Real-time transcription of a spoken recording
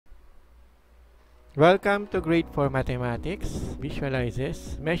Welcome to Grade 4 Mathematics,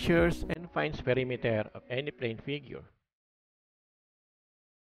 visualizes, measures, and finds perimeter of any plane figure.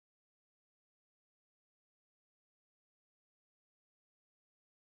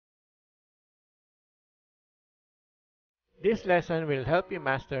 This lesson will help you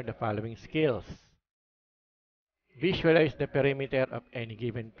master the following skills. Visualize the perimeter of any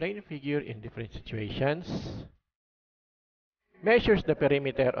given plane figure in different situations. Measures the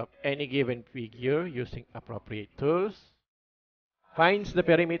perimeter of any given figure using appropriate tools. Finds the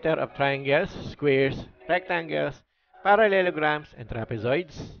perimeter of triangles, squares, rectangles, parallelograms, and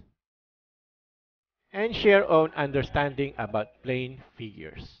trapezoids. And share own understanding about plane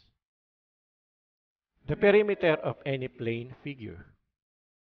figures. The perimeter of any plane figure.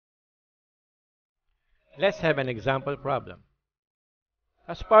 Let's have an example problem.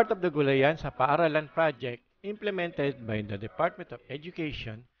 As part of the Gulayan sa Paaralan project implemented by the Department of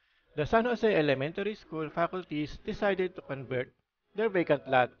Education, the San Jose Elementary School faculties decided to convert their vacant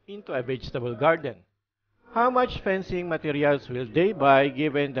lot into a vegetable garden. How much fencing materials will they buy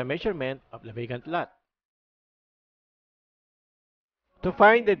given the measurement of the vacant lot? To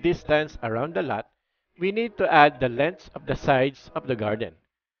find the distance around the lot, we need to add the lengths of the sides of the garden.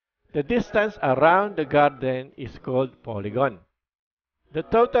 The distance around the garden is called polygon. The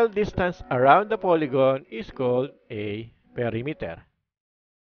total distance around the polygon is called a perimeter.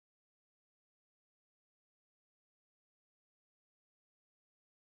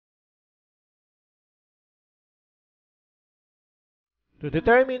 To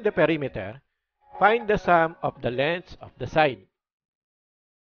determine the perimeter, find the sum of the lengths of the side.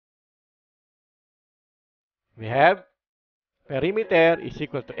 We have perimeter is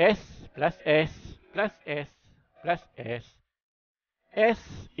equal to S plus S plus S plus S. S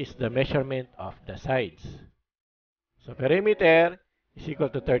is the measurement of the sides. So perimeter is equal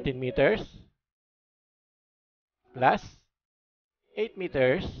to 13 meters plus 8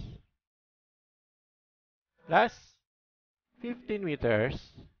 meters plus 15 meters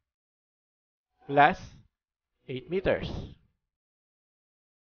plus 8 meters.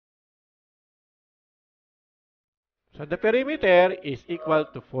 So the perimeter is equal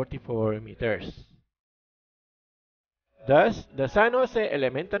to 44 meters. Thus, the San Jose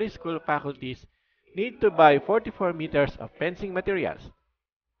Elementary School faculties need to buy 44 meters of fencing materials.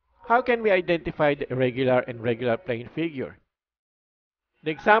 How can we identify the irregular and regular plane figure?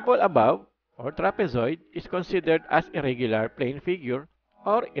 The example above, or trapezoid, is considered as irregular plane figure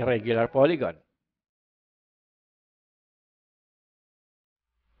or irregular polygon.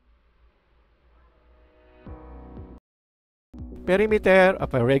 Perimeter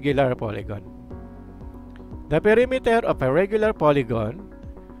of a regular polygon. The perimeter of a regular polygon,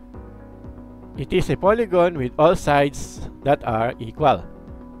 it is a polygon with all sides that are equal.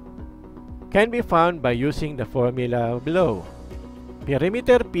 Can be found by using the formula below.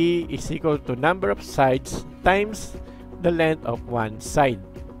 Perimeter P is equal to number of sides times the length of one side.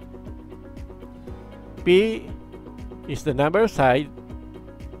 P is the number of sides,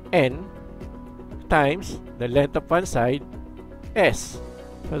 N times the length of one side, S.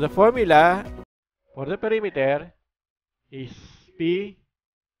 So the formula for the perimeter is P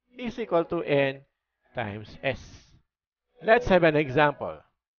is equal to N times S. Let's have an example.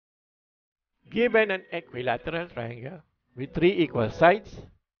 Given an equilateral triangle with 3 equal sides,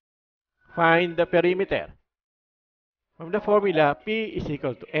 find the perimeter. From the formula, P is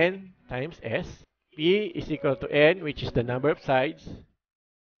equal to N times S. P is equal to N, which is the number of sides.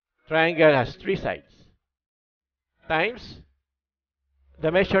 Triangle has 3 sides. Times the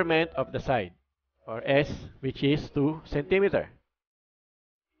measurement of the side, or S, which is 2 centimeter.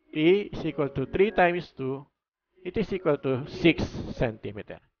 P is equal to 3 times 2. It is equal to 6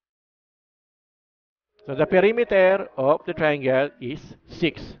 centimeter. So the perimeter of the triangle is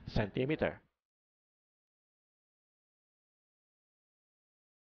 6 centimeter.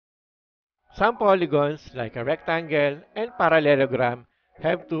 Some polygons, like a rectangle and parallelogram,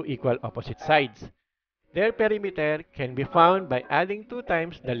 have 2 equal opposite sides. Their perimeter can be found by adding 2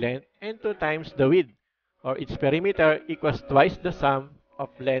 times the length and 2 times the width, or its perimeter equals twice the sum of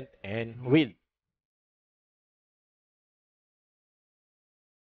length and width.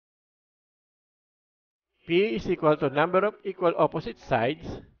 P is equal to number of equal opposite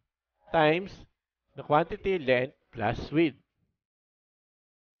sides times the quantity length plus width.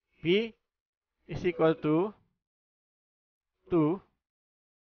 P is equal to 2,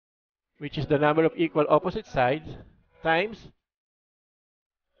 which is the number of equal opposite sides, times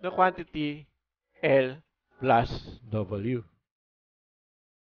the quantity L plus W.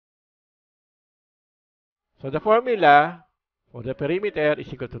 So the formula for the perimeter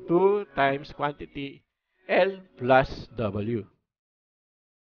is equal to 2 times quantity L plus W.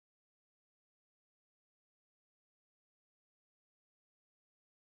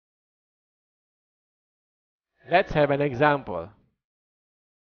 Let's have an example.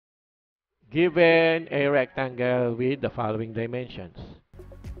 Given a rectangle with the following dimensions.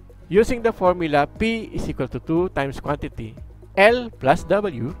 Using the formula P is equal to 2 times quantity L plus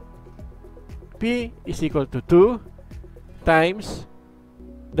W, P is equal to 2 times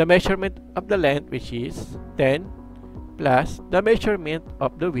the measurement of the length, which is 10, plus the measurement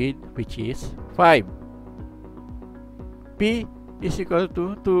of the width, which is 5. P is equal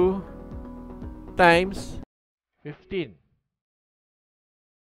to 2 times 15.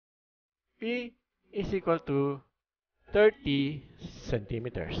 P is equal to 30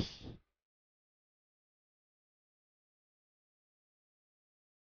 centimeters.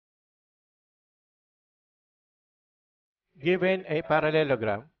 Given a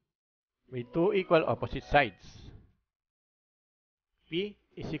parallelogram with two equal opposite sides, P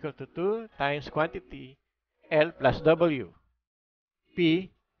is equal to 2 times quantity L plus W.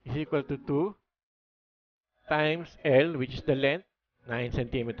 P is equal to 2 times L, which is the length, 9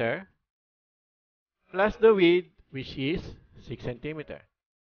 centimeter, plus the width, which is 6 centimeter.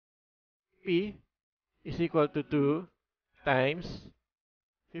 P is equal to 2 times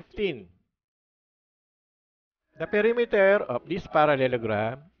 15. The perimeter of this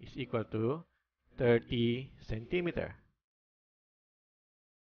parallelogram is equal to 30 centimeter.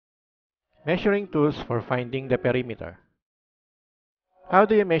 Measuring tools for finding the perimeter. How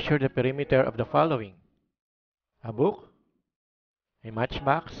do you measure the perimeter of the following? A book, a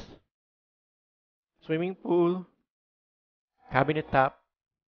matchbox, swimming pool, cabinet top,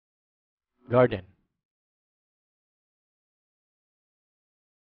 garden.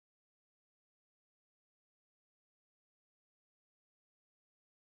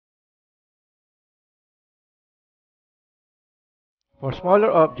 For smaller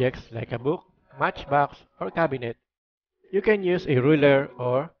objects like a book, matchbox, or cabinet, you can use a ruler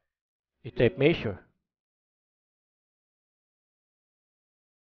or a tape measure.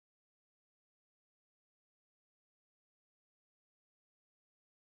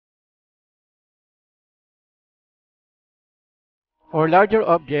 For larger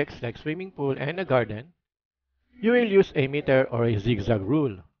objects like swimming pool and a garden, you will use a meter or a zigzag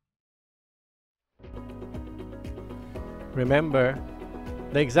rule. Remember,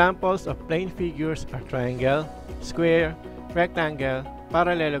 the examples of plane figures are triangle, square, rectangle,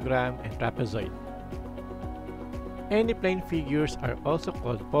 parallelogram, and trapezoid. Any plane figures are also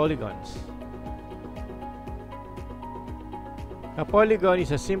called polygons. A polygon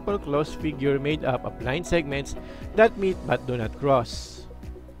is a simple closed figure made up of line segments that meet but do not cross.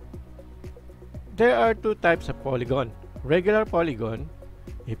 There are two types of polygon: regular polygon,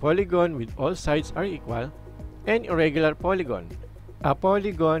 a polygon with all sides are equal, and irregular polygon, a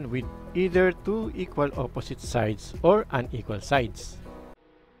polygon with either two equal opposite sides or unequal sides.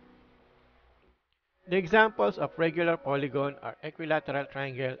 The examples of regular polygon are equilateral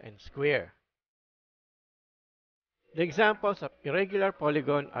triangle and square. The examples of irregular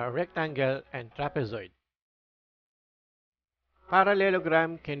polygon are rectangle and trapezoid.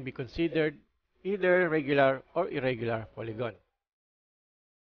 Parallelogram can be considered either regular or irregular polygon.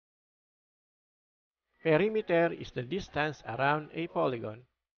 Perimeter is the distance around a polygon.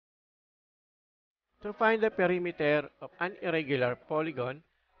 To find the perimeter of an irregular polygon,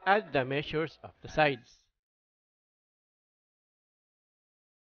 add the measures of the sides.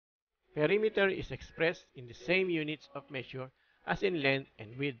 Perimeter is expressed in the same units of measure as in length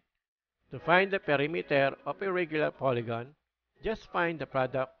and width. To find the perimeter of a regular polygon, just find the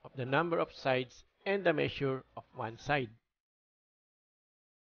product of the number of sides and the measure of one side.